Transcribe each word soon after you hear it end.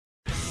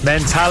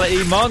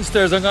Mentality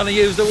monsters. I'm going to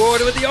use the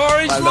word with the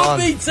Orange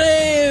rugby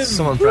team.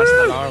 Someone pressed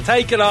that arm.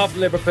 Take it off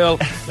Liverpool.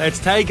 Let's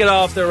take it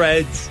off the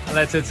Reds and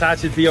let's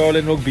attach it to the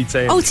Ireland rugby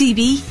team.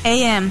 OTB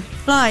AM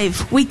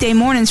live weekday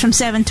mornings from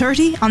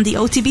 7:30 on the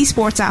OTB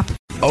Sports app.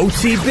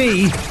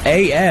 OTB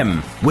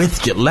AM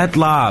with Gillette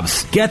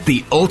Labs. Get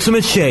the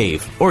ultimate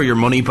shave or your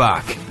money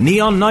back.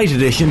 Neon Night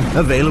Edition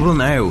available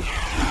now.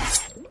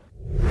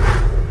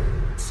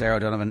 Sarah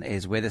O'Donovan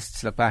is with us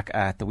to look back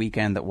at the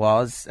weekend that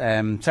was.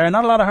 Sarah,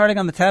 not a lot of hurling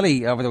on the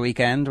telly over the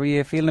weekend. Were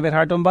you feeling a bit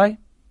hard done by?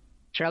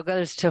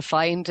 Struggled to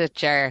find it,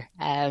 Ger.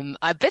 I'm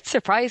a bit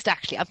surprised,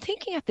 actually. I'm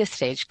thinking at this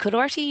stage, could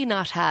RTE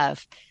not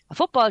have a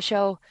football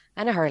show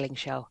and a hurling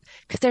show?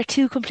 Because they're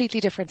two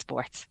completely different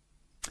sports.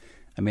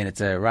 I mean,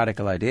 it's a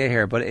radical idea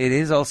here, but it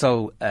is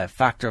also a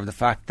factor of the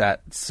fact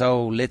that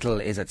so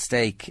little is at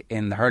stake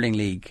in the hurling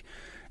league.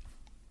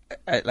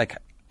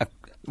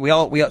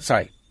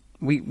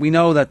 We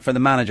know that for the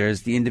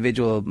managers, the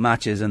individual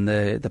matches and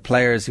the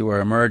players who are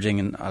emerging,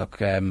 and I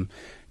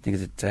think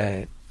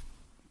it's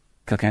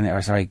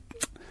Kilkenny,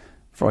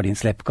 Freudian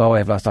slip, Galway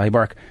have lost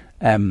Burke.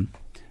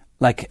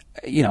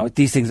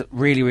 These things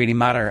really, really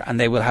matter, and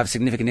they will have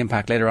significant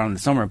impact later on in the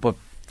summer. But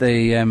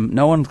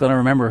no one's going to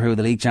remember who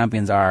the league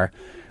champions are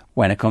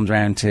when it comes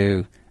around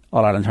to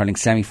All Ireland hurling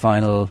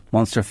semi-final,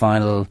 Munster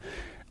final,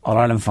 All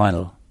Ireland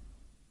final.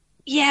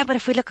 Yeah, but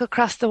if we look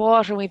across the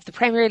water, we've the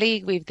Premier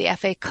League, we've the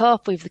FA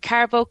Cup, we've the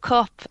Carbo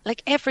Cup.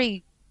 Like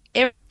every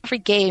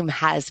game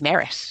has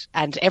merit,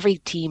 and every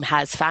team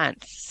has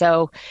fans.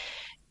 So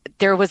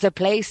there was a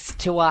place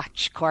to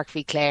watch Cork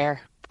v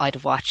Clare, I'd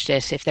have watched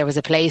it. If there was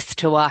a place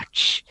to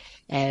watch,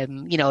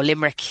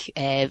 Limerick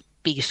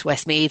beat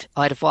Westmeath,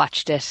 I'd have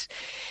watched it.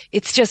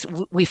 It's just,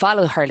 we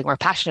follow hurling, we're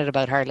passionate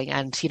about hurling,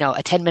 and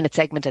a 10-minute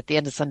segment at the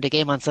end of Sunday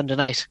game on Sunday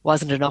night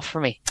wasn't enough for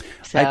me.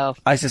 So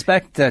I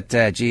suspect that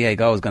GA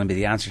Go is going to be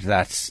the answer to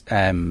that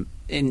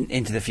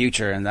into the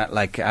future, and that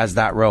as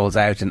that rolls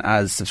out and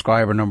as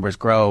subscriber numbers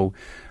grow,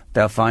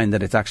 they'll find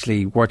that it's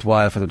actually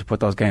worthwhile for them to put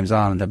those games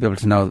on, and they'll be able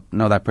to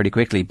know that pretty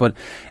quickly. But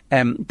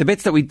the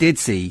bits that we did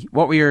see,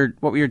 what were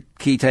your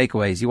key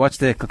takeaways? You watched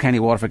the Kilkenny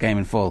Waterford game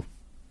in full.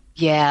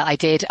 Yeah, I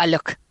did.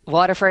 Look,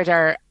 Waterford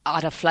are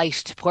on a flight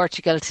to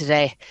Portugal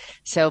today,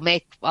 so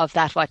make of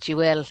that what you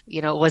will.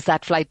 Was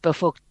that flight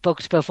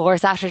booked before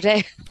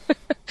Saturday?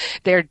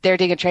 They're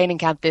doing a training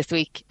camp this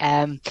week,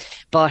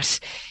 but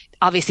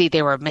obviously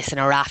they were missing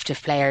a raft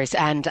of players,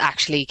 and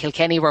actually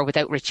Kilkenny were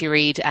without Richie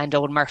Reid and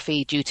Owen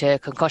Murphy due to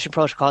concussion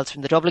protocols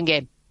from the Dublin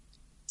game.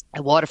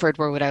 Waterford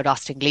were without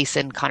Austin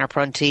Gleeson, Conor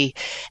Prunty,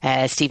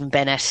 Stephen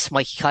Bennett,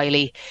 Mikey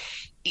Kiley.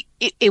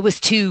 It was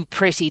two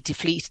pretty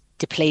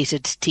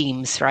depleted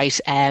teams, right?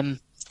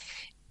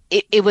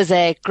 It was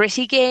a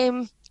gritty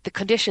game. The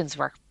conditions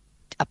were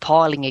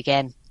appalling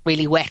again.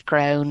 Really wet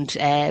ground.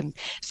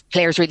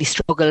 Players really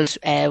struggled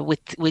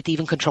with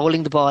even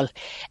controlling the ball.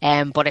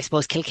 But I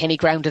suppose Kilkenny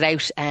grounded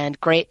out, and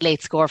great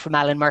late score from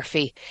Alan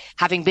Murphy,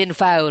 having been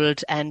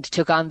fouled, and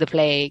took on the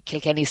play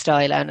Kilkenny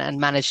style and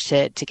managed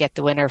to get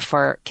the winner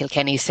for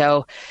Kilkenny.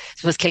 So I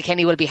suppose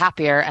Kilkenny will be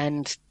happier,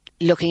 and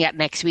looking at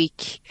next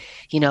week,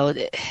 they'll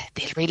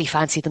really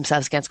fancy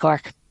themselves against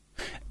Cork.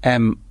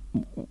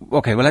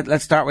 Okay, well,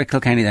 let's start with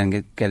Kilkenny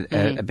then, get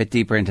a bit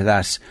deeper into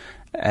that.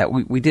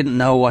 We didn't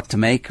know what to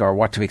make or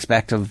what to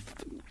expect of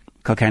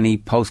Kilkenny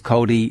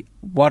post-Cody.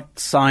 What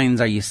signs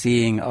are you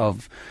seeing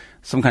of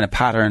some kind of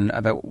pattern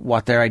about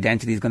what their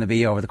identity is going to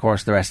be over the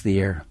course of the rest of the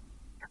year?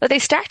 Well, they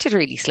started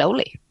really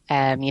slowly.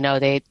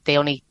 They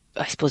only,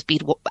 I suppose,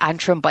 beat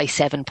Antrim by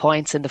 7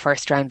 points in the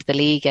first round of the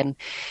league, and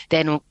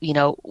then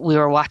we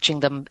were watching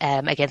them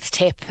against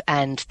Tip,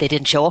 and they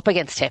didn't show up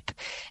against Tip,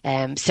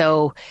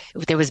 so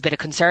there was a bit of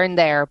concern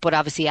there. But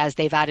obviously, as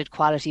they've added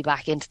quality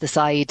back into the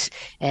side,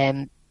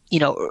 I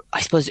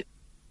suppose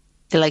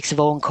the likes of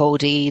Owen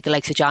Cody, the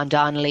likes of John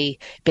Donnelly,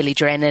 Billy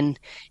Drennan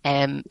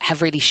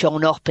have really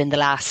shown up in the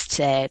last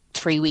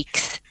 3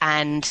 weeks,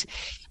 and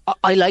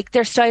I like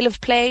their style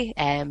of play.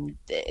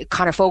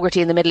 Conor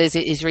Fogarty in the middle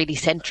is really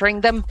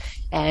centering them.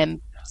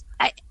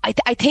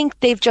 I think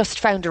they've just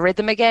found a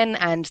rhythm again,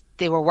 and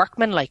they were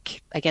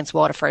workmanlike against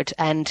Waterford.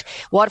 And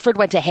Waterford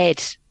went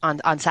ahead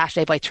on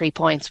Saturday by 3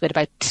 points with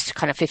about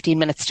kind of 15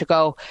 minutes to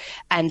go,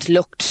 and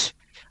looked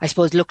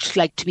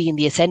like to be in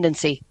the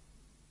ascendancy.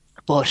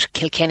 But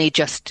Kilkenny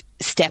just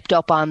stepped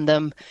up on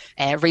them,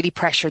 really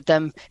pressured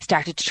them,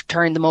 started to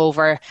turn them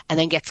over, and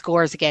then get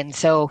scores again.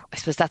 So I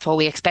suppose that's what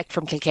we expect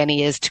from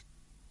Kilkenny, is to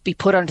be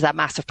put under that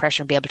massive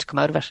pressure and be able to come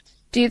out of it.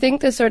 Do you think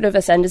this sort of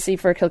ascendancy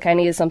for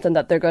Kilkenny is something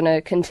that they're going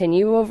to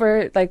continue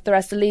over the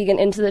rest of the league and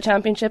into the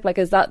championship?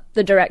 Is that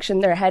the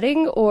direction they're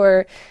heading,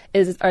 or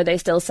are they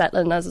still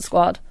settling as a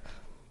squad?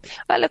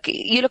 Well, look,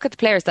 you look at the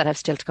players that have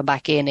still to come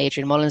back in.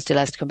 Adrian Mullen still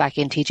has to come back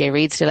in. TJ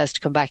Reid still has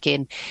to come back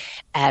in.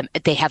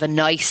 They have a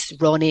nice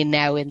run in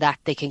now, in that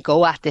they can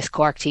go at this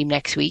Cork team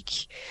next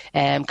week,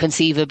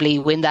 conceivably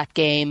win that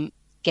game,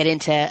 get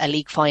into a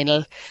league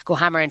final, go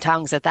hammer and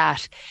tongs at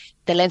that.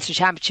 The Leinster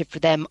Championship for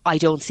them, I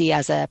don't see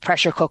as a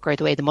pressure cooker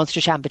the way the Munster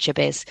Championship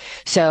is.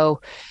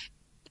 So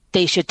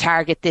they should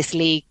target this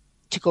league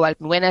to go out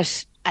and win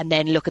it. and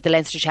then look at the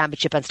Leinster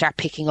Championship and start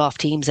picking off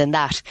teams in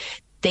that.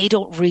 They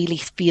don't really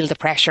feel the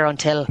pressure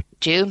until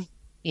June.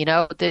 You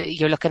know,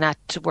 you're looking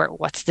at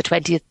what's the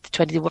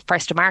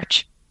 21st of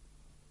March.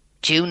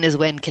 June is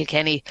when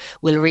Kilkenny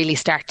will really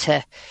start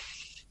to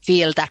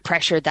feel that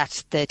pressure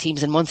that the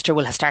teams in Munster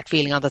will start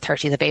feeling on the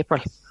 30th of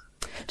April.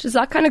 Does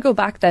that kind of go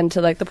back then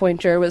to like the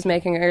point Ger was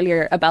making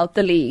earlier about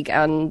the league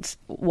and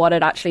what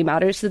it actually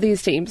matters to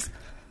these teams?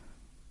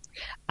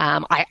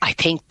 I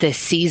think the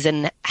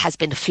season has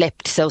been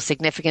flipped so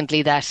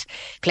significantly that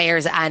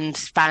players and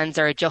fans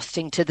are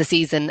adjusting to the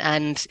season,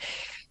 and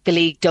the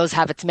league does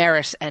have its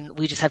merit, and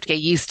we just have to get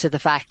used to the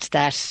fact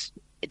that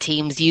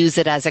teams use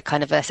it as a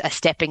kind of a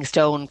stepping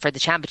stone for the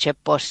championship,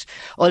 but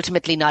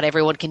ultimately not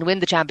everyone can win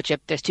the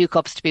championship. There's 2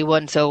 cups to be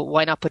won, so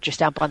why not put your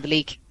stamp on the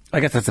league? I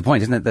guess that's the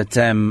point, isn't it?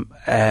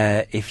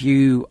 That if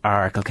you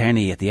are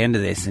Kilkenny at the end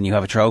of this and you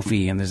have a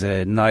trophy and there's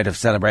a night of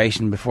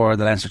celebration before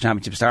the Leinster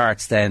Championship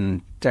starts,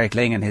 then Derek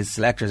Ling and his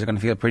selectors are going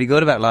to feel pretty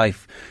good about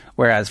life.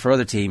 Whereas for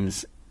other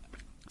teams,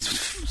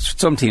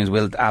 some teams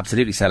will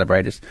absolutely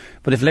celebrate it.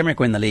 But if Limerick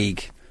win the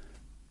league,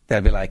 they'll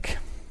be like,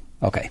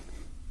 okay,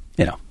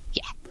 you know.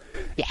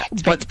 Yeah,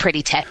 it's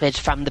pretty tepid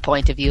from the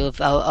point of view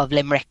of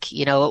Limerick,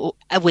 you know,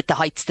 with the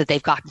heights that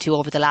they've gotten to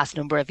over the last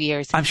number of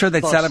years. I'm sure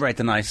they'd celebrate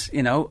the night,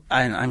 you know,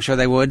 and I'm sure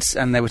they would,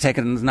 and they would take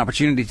it as an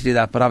opportunity to do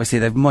that, but obviously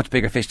they've much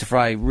bigger fish to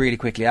fry really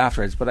quickly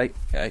afterwards. But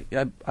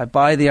I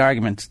buy the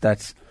argument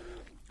that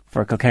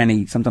for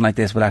Kilkenny, something like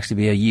this would actually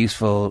be a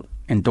useful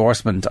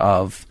endorsement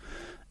of,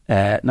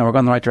 no, we're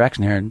going the right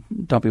direction here, and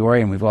don't be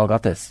worrying, we've all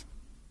got this.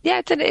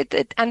 Yeah,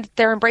 and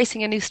they're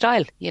embracing a new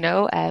style, you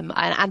know,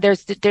 and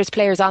there's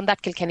players on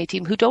that Kilkenny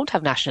team who don't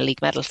have National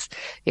League medals,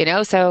 you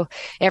know, so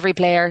every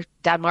player,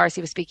 Dan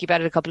Morrissey was speaking about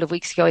it a couple of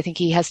weeks ago, I think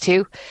he has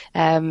 2,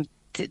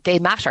 they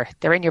matter,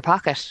 they're in your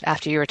pocket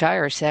after you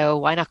retire, so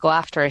why not go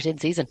after it in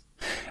season?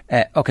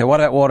 Okay, what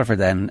about Waterford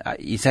then?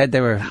 You said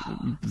they were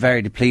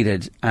very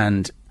depleted,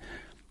 and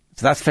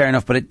so that's fair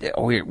enough, but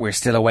we're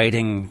still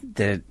awaiting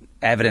the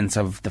evidence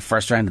of the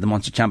first round of the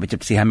Munster Championship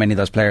to see how many of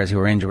those players who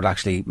were injured will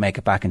actually make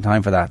it back in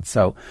time for that.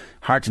 So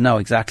hard to know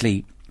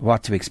exactly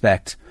what to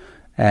expect.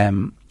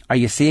 Are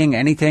you seeing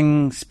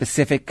anything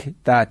specific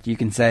that you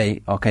can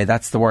say, okay,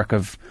 that's the work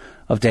of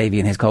Davy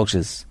and his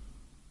coaches?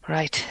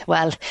 Right.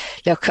 Well,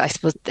 look, I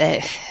suppose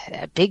a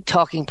big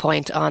talking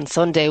point on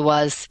Sunday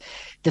was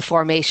the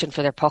formation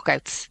for their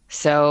puckouts.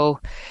 So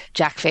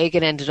Jack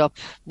Fagan ended up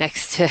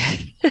next to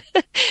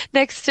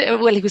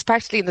well, he was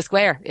practically in the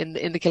square, in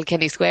the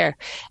Kilkenny square.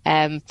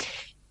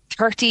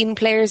 13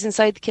 players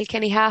inside the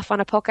Kilkenny half on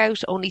a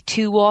puckout, only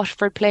 2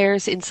 Waterford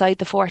players inside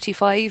the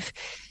 45.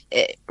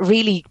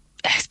 Really,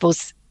 I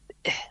suppose,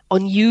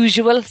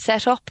 unusual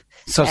setup.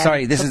 So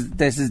sorry, this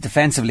is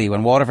defensively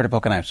when Waterford are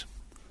pucking out.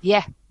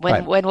 Yeah,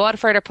 when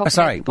Waterford are pucking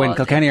out the ball. When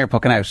Kilkenny are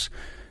pucking out.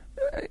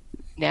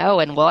 No,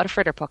 when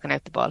Waterford are pucking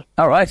out the ball.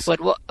 All right.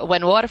 But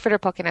when Waterford are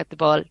pucking out the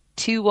ball,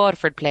 2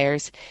 Waterford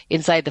players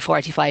inside the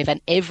 45,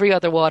 and every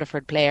other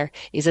Waterford player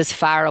is as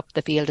far up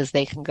the field as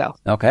they can go.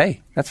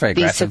 Okay, that's very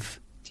aggressive.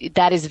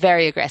 That is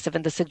very aggressive,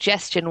 and the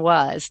suggestion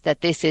was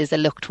that this is a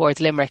look towards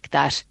Limerick,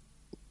 that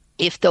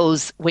if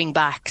those wing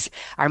backs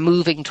are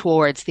moving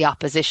towards the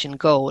opposition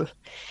goal,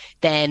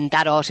 then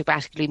that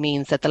automatically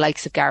means that the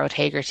likes of Garrett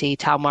Hagerty,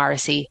 Tom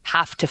Morrissey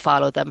have to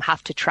follow them,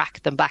 have to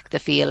track them back the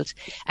field,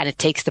 and it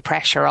takes the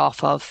pressure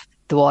off of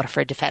the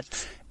Waterford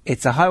defence.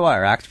 It's a high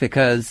wire act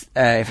because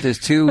if there's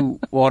 2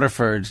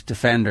 Waterford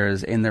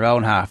defenders in their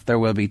own half, there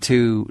will be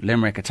 2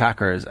 Limerick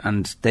attackers,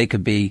 and they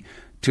could be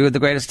 2 of the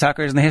greatest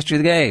attackers in the history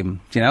of the game,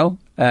 you know?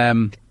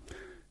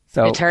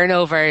 So the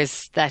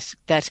turnovers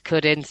that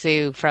could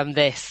ensue from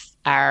this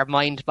are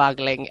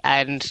mind-boggling,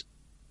 and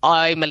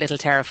I'm a little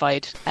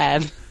terrified.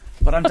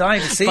 But I'm dying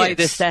to see by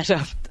this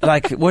setup.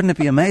 Like, wouldn't it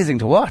be amazing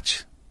to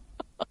watch?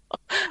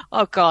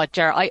 Oh God,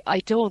 Ger, I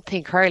don't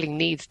think hurling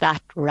needs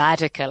that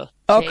radical.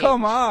 Oh,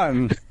 come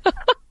on.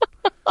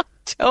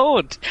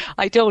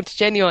 I don't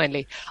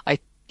genuinely.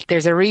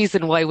 There's a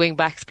reason why wing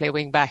backs play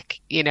wing back.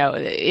 You know,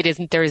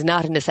 there is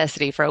not a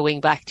necessity for a wing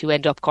back to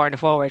end up corner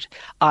forward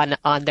on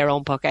their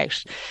own puck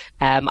out.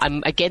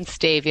 I'm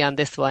against Davy on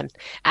this one.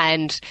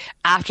 And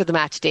after the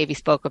match, Davy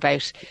spoke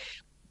about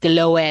the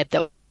low ebb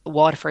that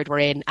Waterford were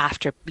in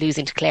after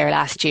losing to Clare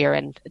last year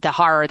and the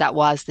horror that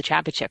was the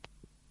championship.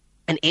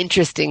 And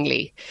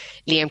interestingly,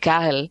 Liam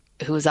Cahill,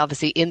 who was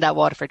obviously in that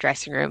Waterford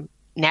dressing room,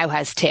 now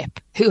has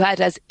Tip, who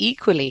had as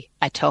equally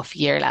a tough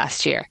year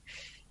last year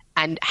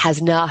and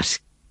has not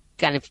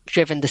kind of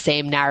driven the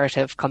same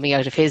narrative coming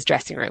out of his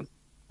dressing room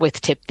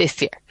with Tip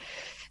this year.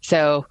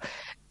 So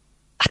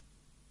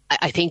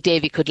I think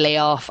Davy could lay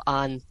off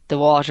on the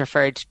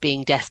Waterford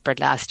being desperate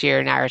last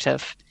year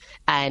narrative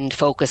and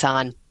focus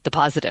on the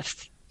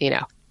positives. You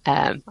know,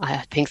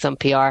 I think some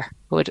PR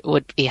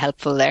would be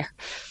helpful there.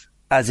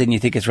 As in, you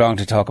think it's wrong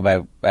to talk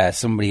about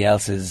somebody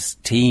else's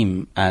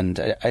team,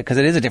 and because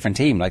it is a different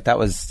team. Like that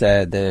was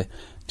the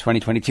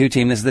 2022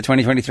 team. This is the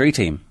 2023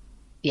 team.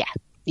 Yeah,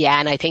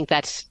 and I think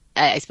that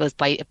I suppose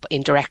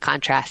in direct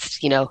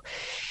contrast, you know,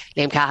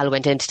 Liam Cahill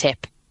went into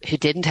Tip, who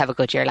didn't have a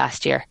good year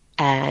last year,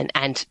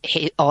 And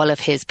all of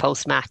his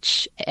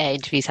post-match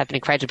interviews have been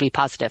incredibly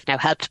positive. Now,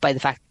 helped by the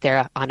fact that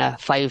they're on a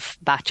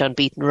 5-match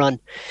unbeaten run.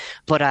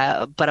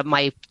 But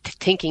my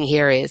thinking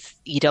here is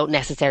you don't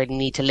necessarily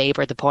need to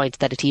labour the point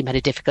that a team had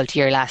a difficult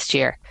year last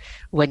year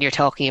when you're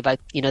talking about,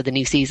 the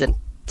new season.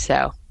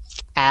 So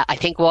I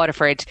think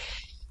Waterford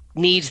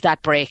needs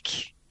that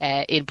break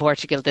in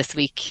Portugal this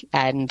week,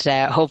 and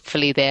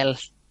hopefully they'll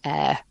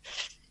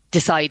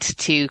decide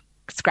to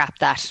scrap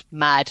that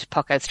mad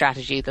puck-out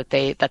strategy that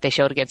they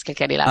showed against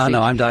Kilkenny last week. Oh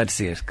no, I'm dying to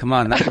see it. Come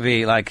on, that could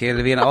be like,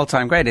 it'll be an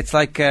all-time great. It's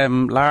like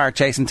Lar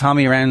chasing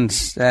Tommy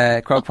around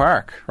Croke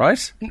Park,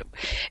 right?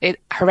 It's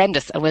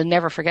horrendous, and we'll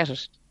never forget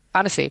it.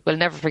 Honestly, we'll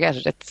never forget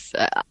it. It's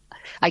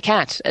I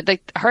can't.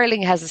 Like,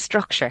 hurling has a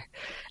structure,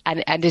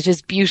 and it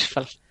is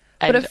beautiful.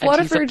 But if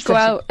Waterford go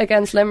out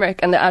against Limerick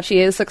and it actually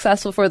is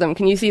successful for them,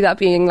 can you see that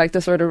being like the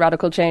sort of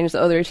radical change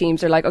that other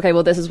teams are like, okay,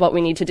 well, this is what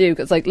we need to do?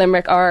 Because like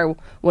Limerick are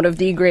one of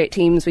the great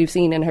teams we've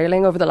seen in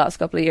hurling over the last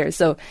couple of years.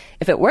 So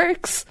if it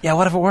works, yeah,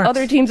 what if it works?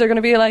 Other teams are going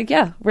to be like,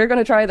 yeah, we're going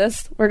to try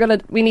this.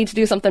 We need to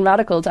do something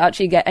radical to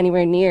actually get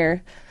anywhere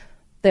near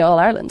the All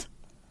Ireland.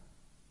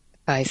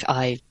 Guys,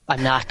 I'm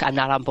not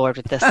on board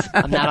with this.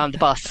 I'm not on the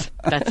bus.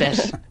 That's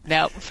it.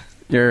 No.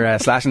 You're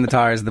slashing the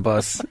tyres of the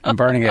bus and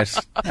burning it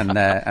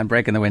and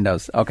breaking the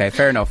windows. Okay,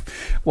 fair enough.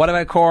 What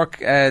about Cork?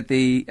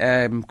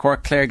 The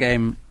Cork-Clare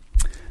game.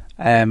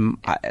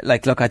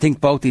 Look, I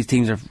think both these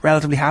teams are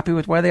relatively happy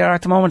with where they are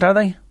at the moment, are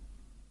they?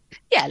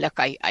 Yeah, look,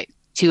 I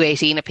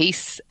 2-18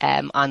 apiece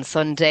on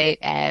Sunday.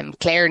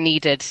 Clare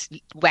needed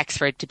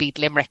Wexford to beat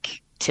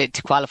Limerick to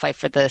qualify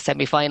for the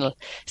semi-final.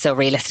 So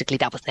realistically,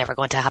 that was never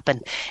going to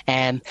happen.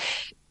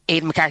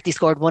 Aidan McCarthy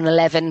scored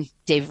 111.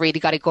 Dave Reedy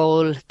got a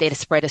goal. They had a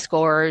spread of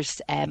scorers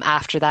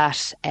after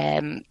that.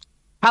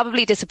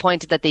 Probably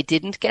disappointed that they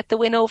didn't get the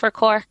win over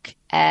Cork.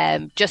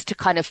 Just to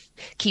kind of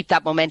keep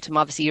that momentum.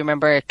 Obviously, you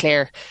remember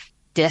Clare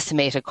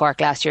decimated Cork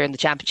last year in the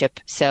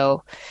championship.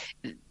 So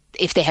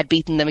if they had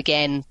beaten them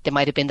again, there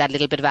might have been that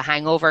little bit of a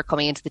hangover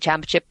coming into the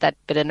championship, that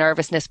bit of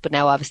nervousness. But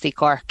now, obviously,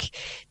 Cork,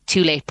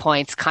 2 late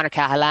points. Conor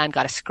Cahalane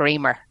got a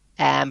screamer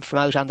from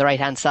out on the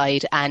right-hand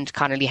side, and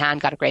Conor Lehan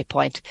got a great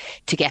point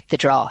to get the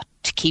draw,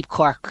 to keep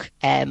Cork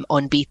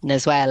unbeaten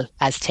as well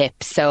as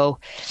Tip. So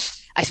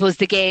I suppose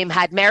the game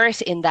had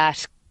merit in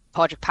that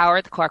Padraig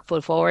Power, the Cork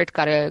full forward,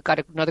 got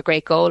another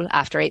great goal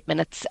after 8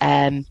 minutes.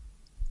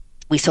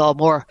 We saw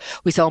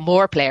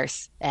more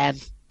players.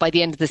 By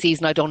the end of the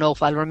season, I don't know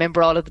if I'll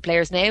remember all of the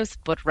players' names,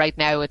 but right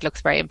now it looks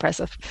very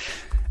impressive.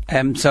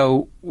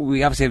 So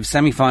we obviously have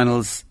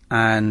semi-finals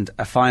and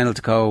a final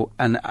to go,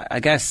 and I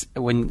guess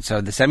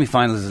the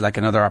semi-finals is like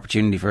another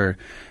opportunity for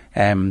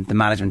the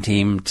management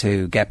team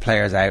to get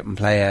players out and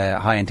play a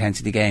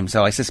high-intensity game.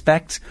 So I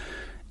suspect,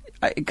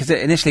 because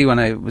initially when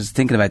I was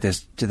thinking about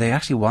this, do they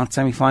actually want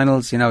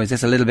semi-finals? Is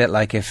this a little bit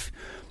like if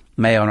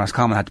Mayo and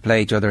Roscommon had to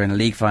play each other in a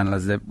league final,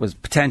 as there was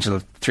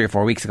potential 3 or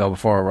 4 weeks ago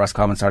before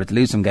Roscommon started to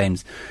lose some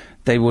games?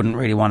 They wouldn't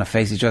really want to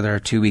face each other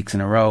 2 weeks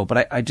in a row.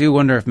 But I do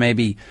wonder if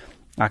maybe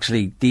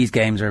actually these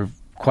games are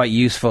quite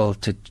useful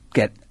to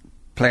get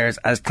players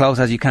as close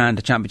as you can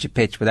to championship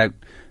pitch without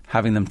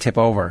having them tip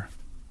over.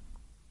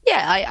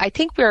 Yeah, I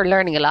think we're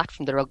learning a lot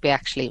from the rugby,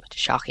 actually, which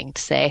is shocking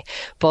to say.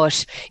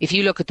 But if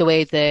you look at the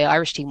way the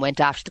Irish team went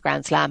after the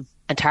Grand Slam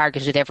and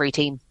targeted every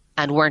team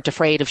and weren't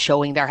afraid of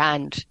showing their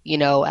hand,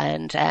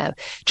 and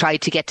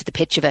tried to get to the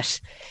pitch of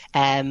it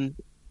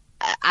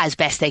as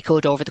best they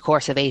could over the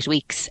course of 8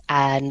 weeks,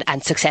 and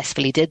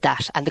successfully did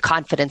that. And the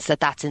confidence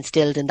that's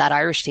instilled in that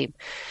Irish team.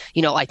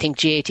 I think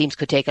GA teams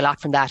could take a lot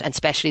from that, and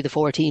especially the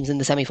 4 teams in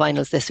the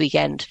semi-finals this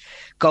weekend.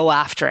 Go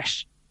after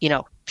it.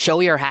 Show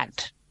your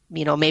hand.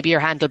 Maybe your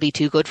hand will be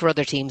too good for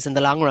other teams in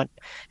the long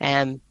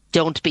run.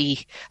 Don't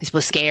be, I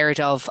suppose,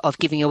 scared of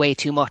giving away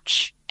too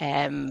much.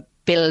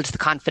 Build the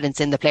confidence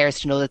in the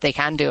players to know that they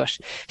can do it.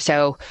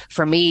 So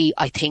for me,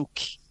 I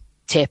think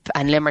Tip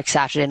and Limerick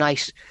Saturday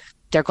night,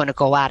 they're going to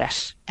go at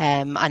it.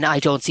 And I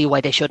don't see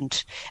why they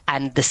shouldn't.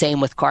 And the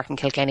same with Cork and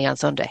Kilkenny on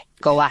Sunday.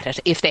 Go at it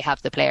if they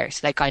have the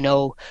players. Like, I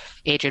know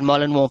Adrian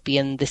Mullen won't be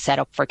in the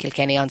setup for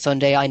Kilkenny on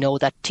Sunday. I know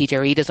that TJ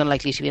Reid is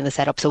unlikely to be in the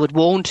setup. So it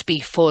won't be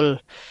full,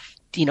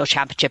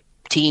 championship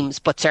teams,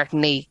 but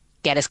certainly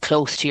get as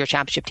close to your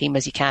championship team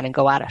as you can and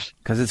go at it.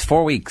 Because it's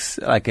 4 weeks.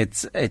 Like,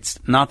 it's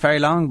not very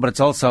long, but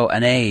it's also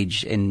an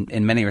age in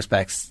many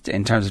respects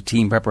in terms of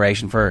team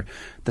preparation for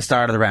the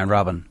start of the round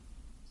robin.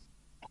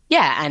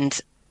 Yeah, and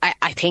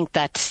I think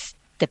that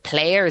the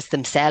players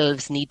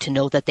themselves need to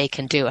know that they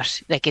can do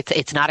it. Like,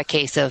 it's not a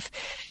case of,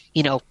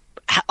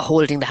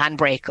 holding the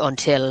handbrake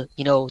until,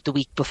 the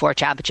week before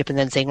championship and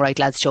then saying, right,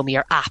 lads, show me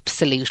your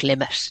absolute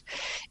limit.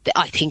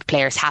 I think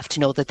players have to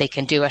know that they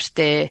can do it.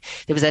 There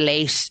was a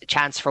late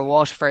chance for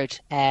Waterford.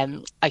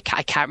 I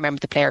can't remember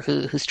the player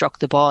who struck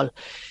the ball,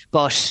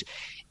 but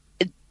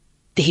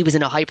he was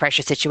in a high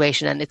pressure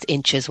situation and it's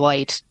inches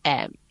wide.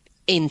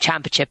 In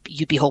championship,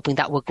 you'd be hoping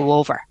that would go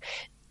over.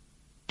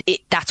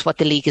 that's what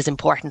the league is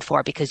important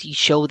for, because you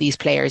show these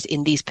players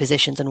in these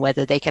positions and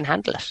whether they can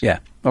handle it. Yeah,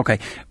 okay.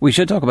 We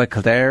should talk about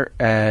Kildare.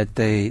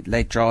 The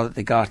late draw that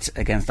they got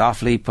against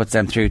Offaly puts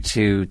them through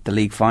to the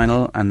league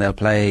final, and they'll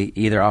play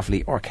either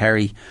Offaly or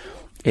Kerry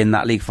in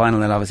that league final.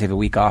 They'll obviously have a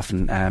week off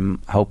and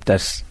hope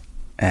that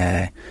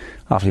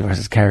Offaly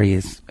versus Kerry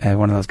is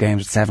one of those games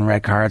with 7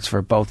 red cards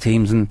for both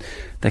teams, and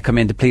they come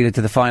in depleted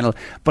to the final.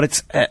 But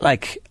it's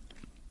like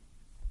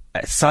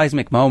a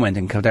seismic moment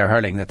in Kildare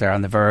hurling that they're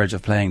on the verge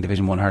of playing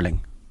Division 1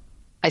 hurling.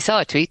 I saw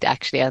a tweet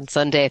actually on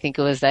Sunday. I think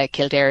it was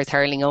Kildare's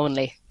hurling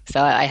only.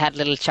 So I had a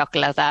little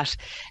chuckle at that.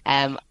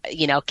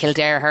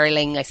 Kildare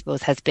hurling, I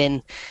suppose, has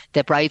been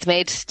the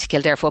bridesmaid to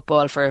Kildare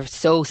football for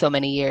so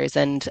many years,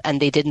 and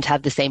they didn't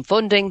have the same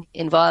funding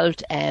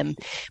involved,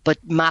 but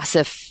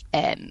massive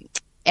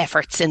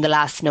efforts in the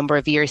last number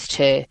of years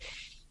to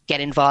get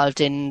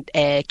involved in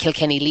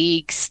Kilkenny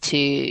leagues,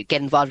 to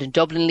get involved in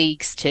Dublin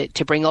leagues,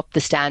 to bring up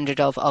the standard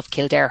of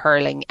Kildare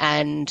hurling.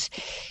 And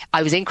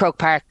I was in Croke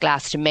Park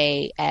last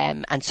May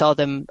and saw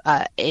them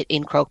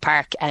in Croke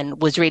Park, and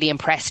was really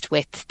impressed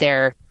with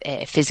their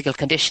physical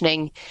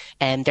conditioning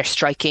and their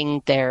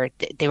striking.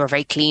 They were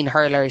very clean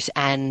hurlers,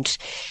 and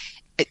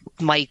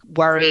my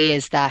worry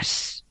is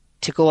that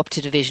to go up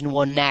to Division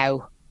 1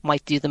 now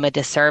might do them a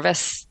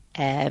disservice.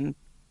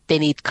 They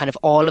need kind of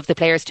all of the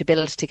players to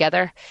build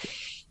together.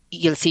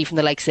 You'll see from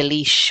the likes of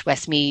Laois,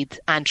 Westmeath,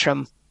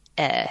 Antrim,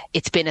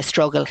 it's been a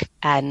struggle.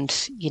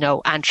 And,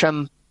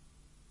 Antrim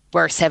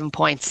were 7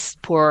 points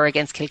poor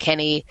against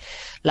Kilkenny,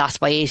 lost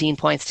by 18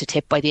 points to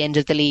Tip by the end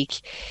of the league.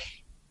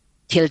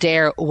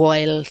 Kildare,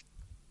 while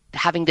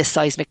having this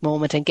seismic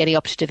moment and getting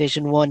up to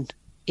Division 1,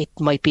 it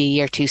might be a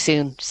year too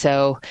soon.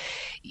 So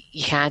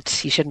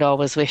you shouldn't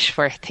always wish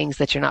for things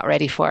that you're not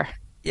ready for.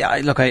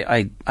 Yeah, look,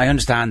 I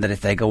understand that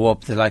if they go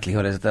up, the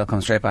likelihood is they'll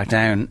come straight back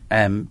down.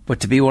 But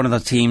to be one of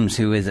those teams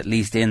who is at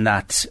least in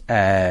that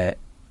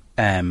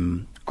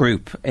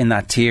group, in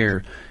that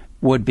tier,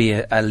 would be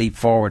a leap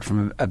forward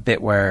from a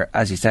bit where,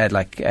 as you said,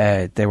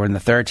 they were in the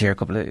third tier a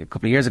couple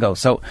of years ago.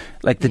 So,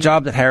 the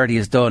job that Herity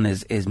has done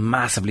is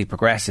massively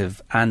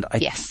progressive. And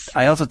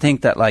I also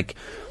think that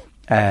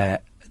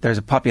there's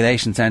a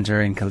population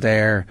centre in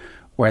Kildare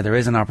where there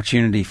is an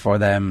opportunity for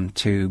them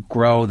to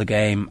grow the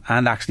game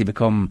and actually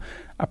become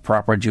a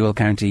proper dual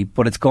county,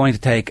 but it's going to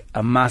take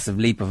a massive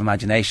leap of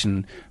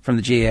imagination from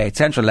the GAA at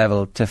central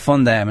level to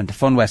fund them and to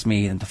fund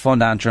Westmeath and to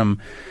fund Antrim,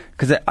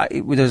 because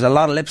there's a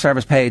lot of lip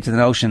service paid to the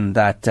notion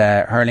that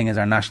hurling is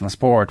our national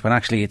sport, when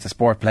actually it's a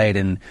sport played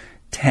in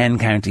 10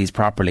 counties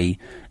properly,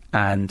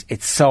 and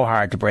it's so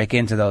hard to break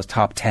into those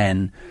top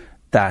 10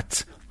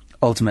 that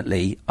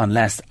ultimately,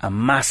 unless a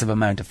massive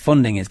amount of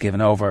funding is given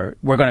over,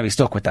 we're going to be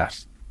stuck with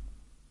that.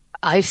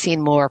 I've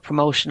seen more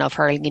promotion of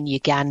hurling in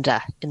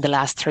Uganda in the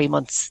last 3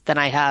 months than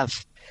I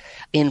have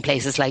in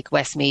places like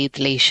Westmeath,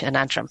 Laois and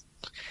Antrim.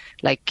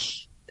 I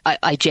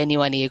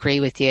genuinely agree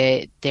with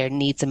you. There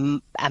needs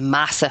a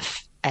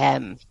massive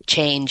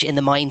change in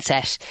the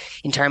mindset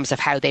in terms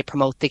of how they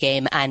promote the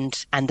game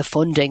and the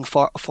funding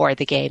for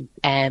the game.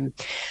 I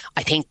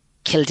think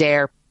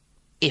Kildare,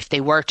 if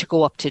they were to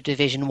go up to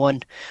Division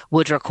 1,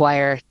 would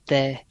require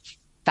the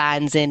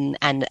fans in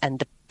and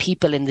the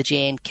people in the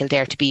GAA in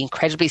Kildare to be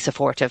incredibly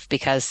supportive,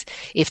 because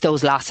if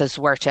those losses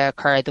were to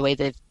occur the way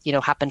they've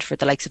happened for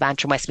the likes of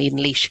Antrim, Westmeath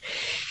and Laois,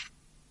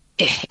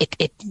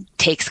 it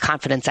takes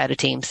confidence out of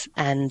teams,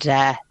 and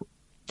the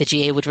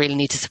GAA would really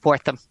need to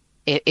support them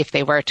if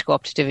they were to go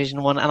up to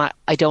Division 1. And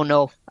I don't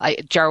know,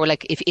 Jarrah,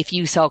 if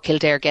you saw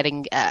Kildare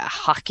getting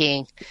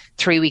hockeying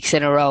 3 weeks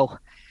in a row,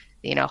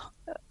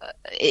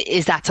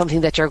 is that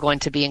something that you're going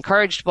to be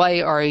encouraged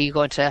by, or are you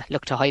going to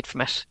look to hide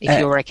from it if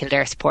you were a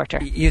Kildare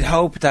supporter? You'd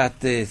hope that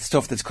the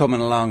stuff that's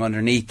coming along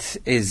underneath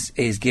is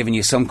giving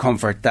you some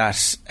comfort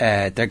that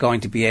they're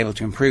going to be able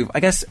to improve. I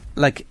guess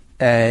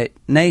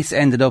Naas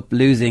ended up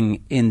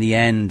losing in the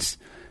end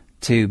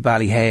to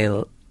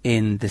Ballyhale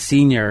in the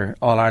senior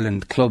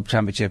All-Ireland Club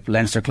Championship,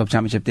 Leinster Club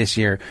Championship this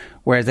year,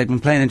 whereas they'd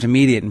been playing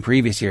intermediate in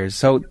previous years.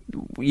 So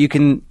you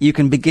can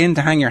begin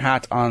to hang your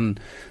hat on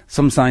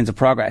some signs of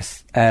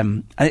progress.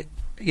 Did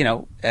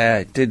Laois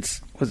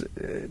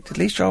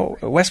draw?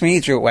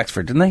 Westmeath drew at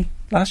Wexford, didn't they,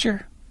 last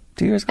year?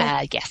 2 years ago?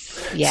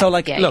 Yes. Yeah, so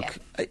look,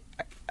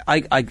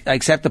 I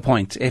accept the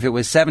point. If it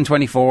was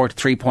 7-24 to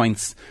 3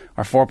 points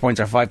or 4 points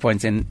or 5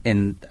 points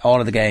in all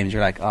of the games,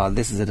 you're like, oh,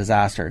 this is a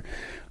disaster.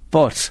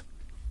 But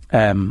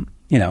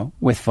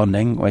with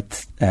funding,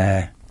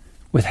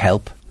 with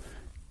help,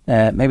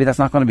 maybe that's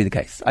not going to be the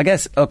case. I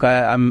guess. Look,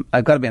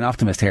 I've got to be an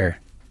optimist here.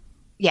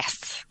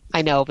 Yes,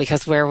 I know,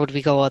 because where would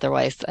we go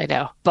otherwise? I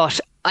know, but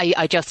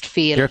I just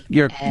feel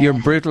your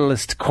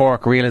brutalist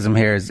Cork realism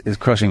here is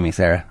crushing me,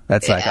 Sarah.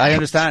 That's I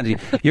understand you.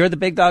 You're the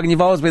big dog, and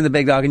you've always been the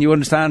big dog, and you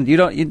understand. You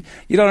don't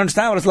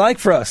understand what it's like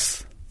for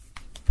us.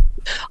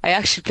 I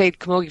actually played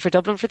camogie for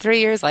Dublin for 3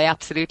 years. I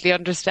absolutely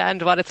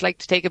understand what it's like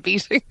to take a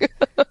beating.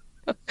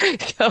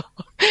 So,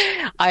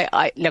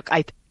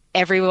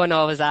 everyone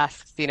always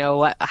asks,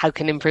 how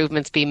can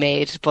improvements be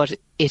made? But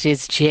it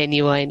is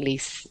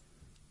genuinely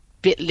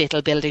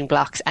little building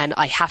blocks, and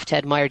I have to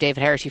admire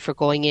David Herity for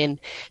going in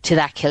to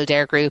that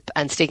Kildare group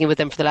and sticking with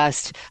them for the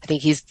last, I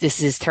think this is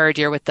his third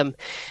year with them,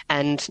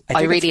 and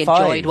I really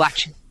enjoyed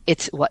watching.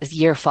 It's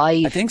year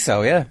 5? I think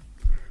so, yeah.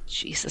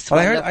 Jesus. Well,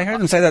 I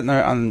heard him say that.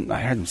 I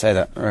heard him say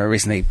that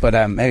recently,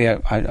 but maybe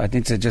I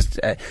need to just.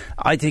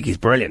 I think he's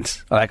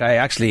brilliant. Like, I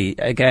actually,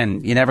 again,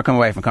 you never come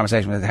away from a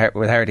conversation with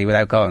Herity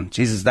without going,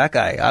 Jesus, that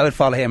guy. I would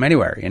follow him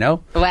anywhere, you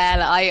know.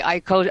 Well,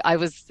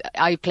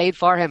 I played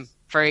for him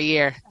for a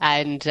year,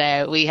 and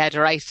we had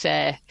right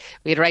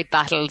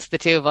battles, the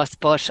two of us.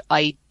 But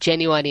I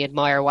genuinely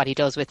admire what he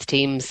does with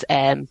teams.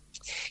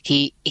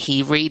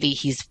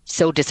 He's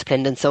so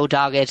disciplined and so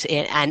dogged,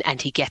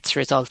 and he gets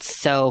results.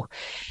 So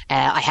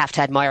I have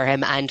to admire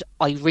him, and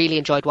I really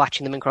enjoyed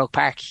watching them in Croke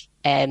Park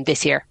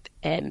this year.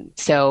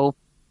 So,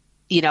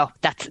 you know,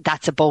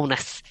 that's a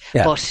bonus.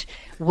 Yeah. But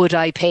would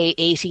I pay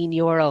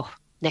 €18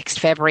 next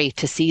February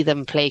to see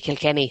them play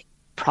Kilkenny?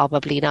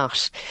 Probably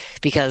not,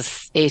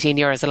 because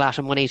 €18 is a lot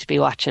of money to be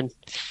watching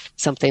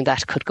something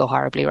that could go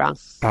horribly wrong.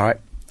 All right,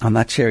 on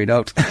that cheery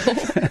note,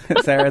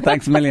 Sarah,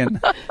 thanks a million.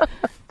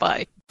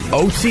 Bye.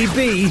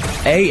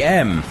 OTB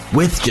AM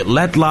with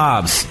Gillette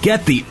Labs.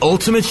 Get the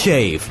ultimate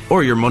shave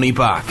or your money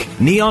back.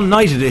 Neon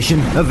Night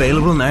Edition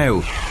available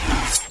now.